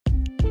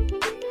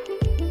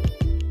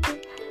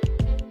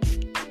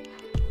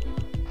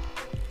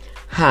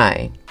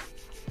Hi,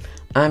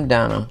 I'm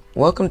Donna.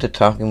 Welcome to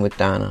Talking with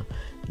Donna.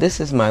 This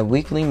is my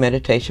weekly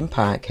meditation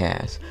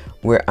podcast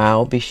where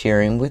I'll be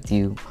sharing with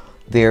you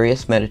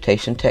various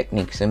meditation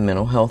techniques and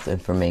mental health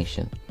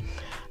information.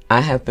 I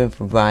have been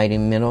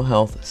providing mental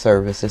health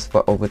services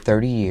for over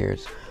 30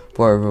 years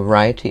for a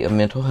variety of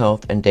mental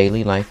health and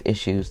daily life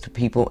issues to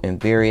people in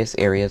various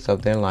areas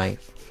of their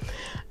life.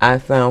 I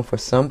found for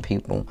some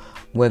people,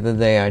 whether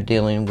they are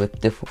dealing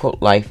with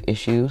difficult life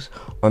issues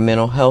or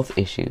mental health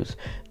issues,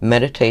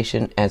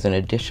 meditation as an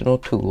additional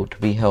tool to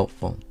be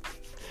helpful.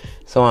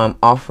 So I'm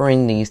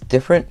offering these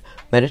different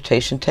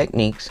meditation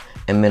techniques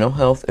and mental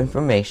health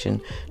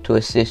information to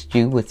assist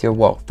you with your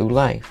walk through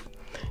life.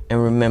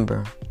 And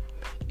remember,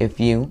 if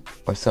you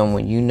or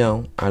someone you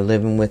know are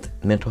living with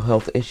mental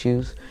health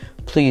issues,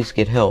 please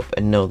get help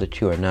and know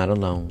that you are not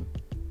alone.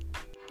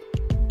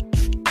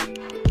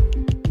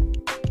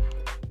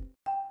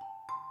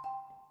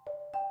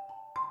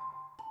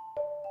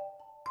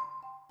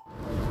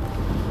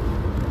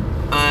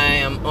 I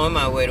am on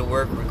my way to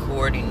work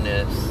recording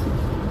this.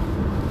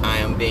 I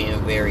am being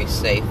very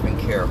safe and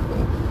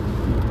careful.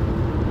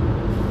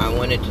 I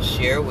wanted to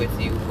share with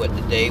you what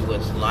the day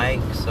was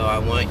like, so I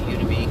want you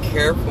to be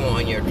careful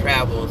on your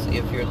travels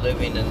if you're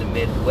living in the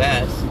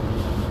Midwest.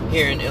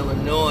 Here in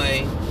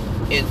Illinois,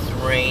 it's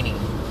raining.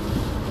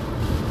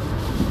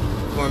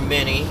 For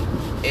many,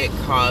 it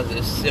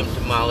causes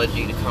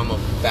symptomology to come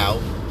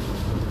about.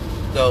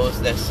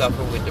 Those that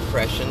suffer with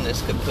depression,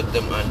 this could put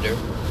them under,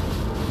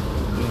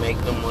 make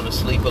them want to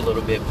sleep a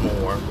little bit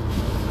more.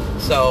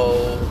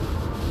 So,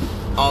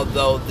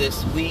 although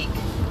this week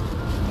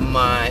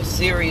my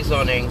series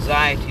on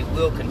anxiety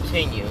will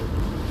continue,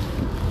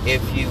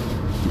 if you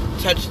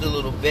touch the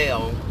little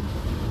bell,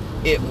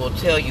 it will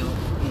tell you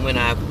when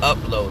I've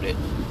uploaded.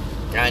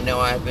 I know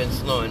I've been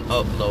slow in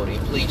uploading,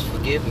 please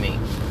forgive me,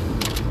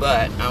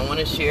 but I want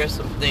to share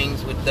some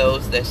things with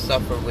those that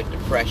suffer with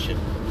depression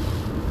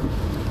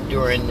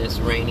during this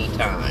rainy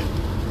time.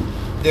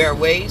 There are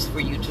ways for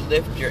you to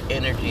lift your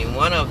energy, and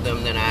one of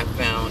them that I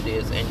found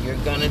is, and you're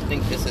going to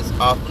think this is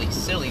awfully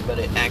silly, but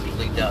it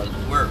actually does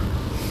work.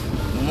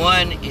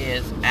 One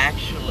is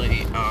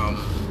actually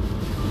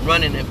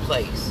running in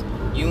place.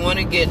 You want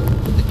to get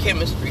the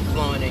chemistry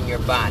flowing in your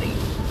body.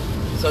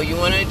 So you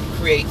want to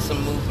create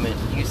some movement.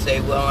 You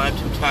say, well, I'm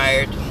too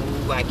tired to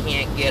move, I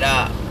can't get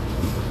up.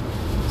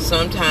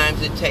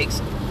 Sometimes it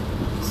takes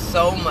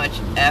so much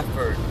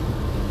effort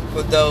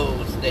for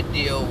those that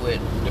deal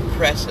with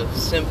depressive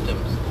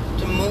symptoms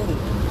to move.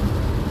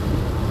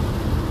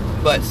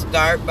 But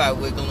start by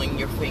wiggling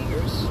your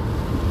fingers.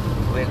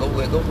 Wiggle,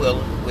 wiggle,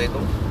 wiggle,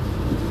 wiggle.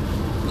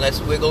 Let's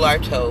wiggle our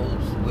toes.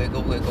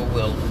 Wiggle, wiggle,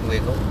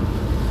 wiggle.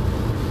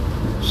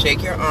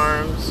 Shake your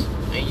arms.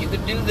 And you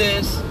could do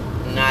this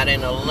not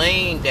in a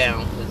laying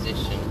down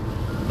position,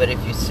 but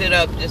if you sit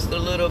up just a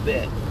little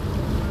bit.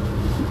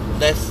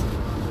 Let's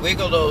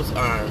wiggle those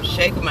arms.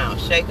 Shake them out,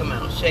 shake them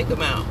out, shake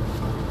them out.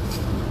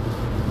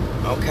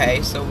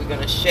 Okay, so we're going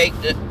to shake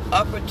the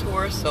upper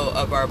torso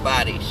of our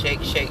body.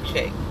 Shake, shake,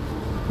 shake.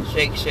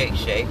 Shake, shake,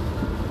 shake.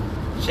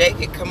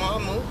 Shake it. Come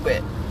on, move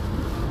it.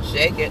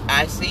 Shake it.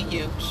 I see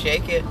you.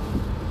 Shake it.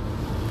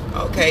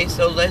 Okay,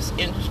 so let's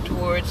inch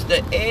towards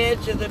the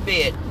edge of the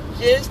bed.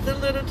 Just a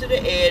little to the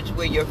edge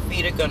where your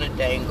feet are going to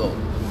dangle.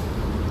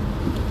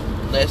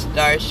 Let's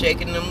start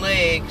shaking them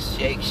legs.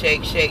 Shake,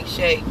 shake, shake,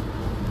 shake.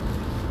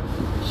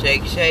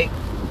 Shake, shake.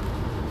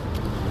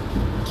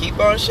 Keep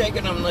on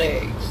shaking them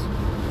legs.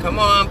 Come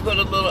on, put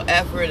a little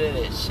effort in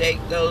it.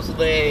 Shake those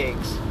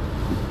legs.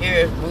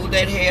 Here, move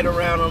that head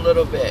around a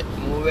little bit.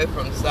 Move it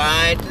from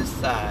side to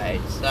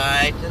side,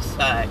 side to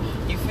side.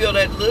 You feel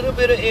that little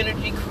bit of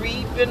energy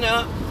creeping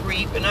up.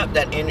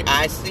 That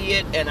I see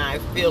it and I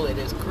feel it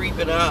is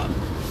creeping up.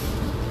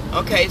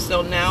 Okay,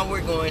 so now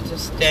we're going to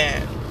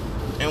stand.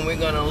 And we're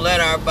going to let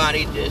our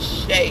body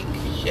just shake,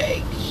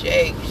 shake,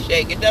 shake,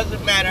 shake. It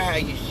doesn't matter how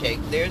you shake.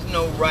 There's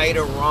no right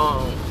or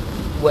wrong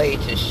way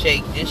to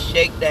shake. Just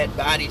shake that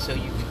body so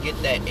you can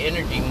get that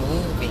energy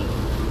moving.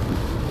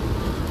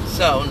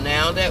 So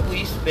now that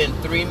we spent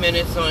 3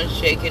 minutes on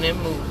shaking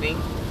and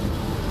moving,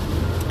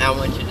 I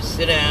want you to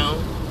sit down.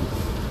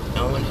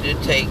 I want you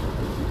to take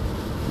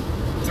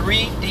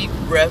 3 deep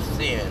breaths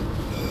in.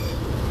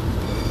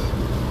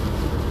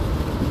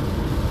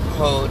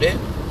 Hold it.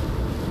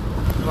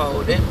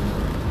 Hold it.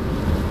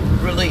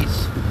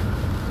 Release.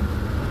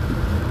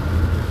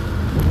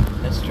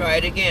 Let's try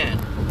it again.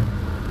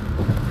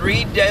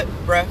 3 deep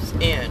breaths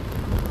in.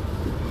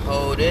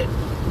 Hold it.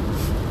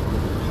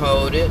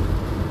 Hold it.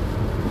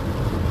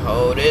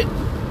 Hold it.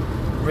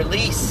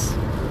 Release.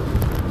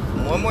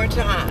 One more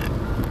time.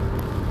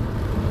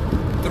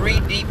 3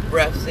 deep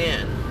breaths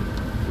in.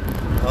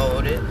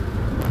 Hold it.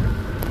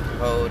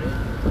 Hold it.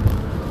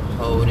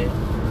 Hold it.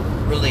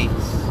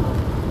 Release.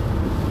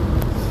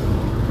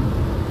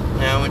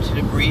 Now I want you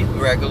to breathe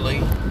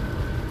regularly.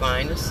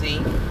 Find a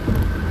seat.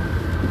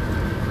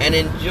 And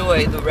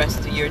enjoy the rest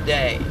of your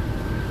day.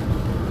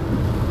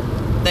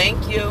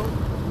 Thank you.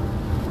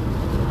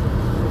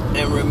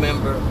 And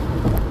remember,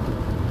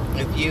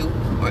 If you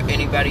or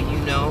anybody you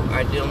know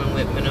are dealing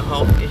with mental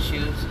health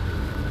issues,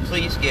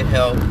 please get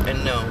help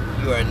and know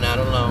you are not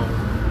alone.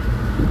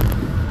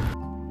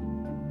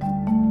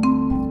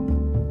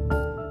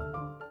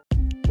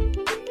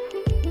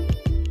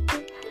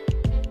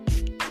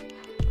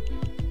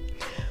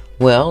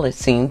 Well, it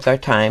seems our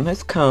time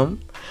has come.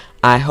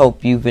 I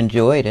hope you've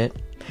enjoyed it.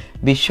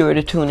 Be sure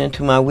to tune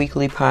into my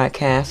weekly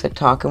podcast at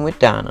Talking with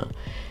Donna.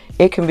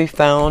 It can be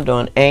found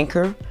on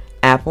Anchor,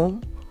 Apple,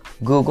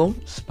 Google,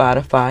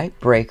 Spotify,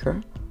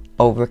 Breaker,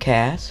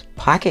 Overcast,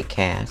 Pocket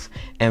Cast,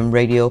 and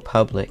Radio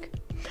Public.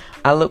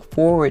 I look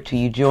forward to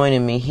you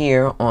joining me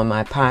here on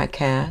my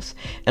podcast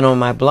and on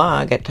my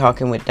blog at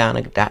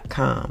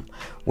talkingwithdonna.com,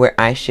 where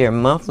I share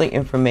monthly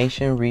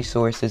information,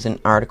 resources,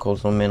 and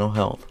articles on mental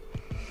health.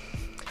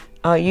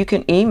 You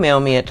can email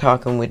me at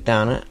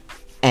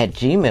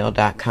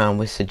talkingwithdonna@gmail.com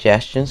with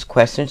suggestions,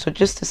 questions, or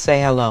just to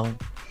say hello.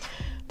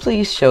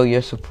 Please show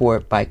your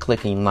support by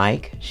clicking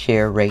like,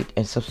 share, rate,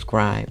 and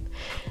subscribe.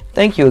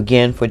 Thank you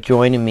again for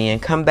joining me,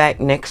 and come back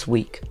next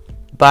week.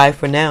 Bye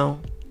for now.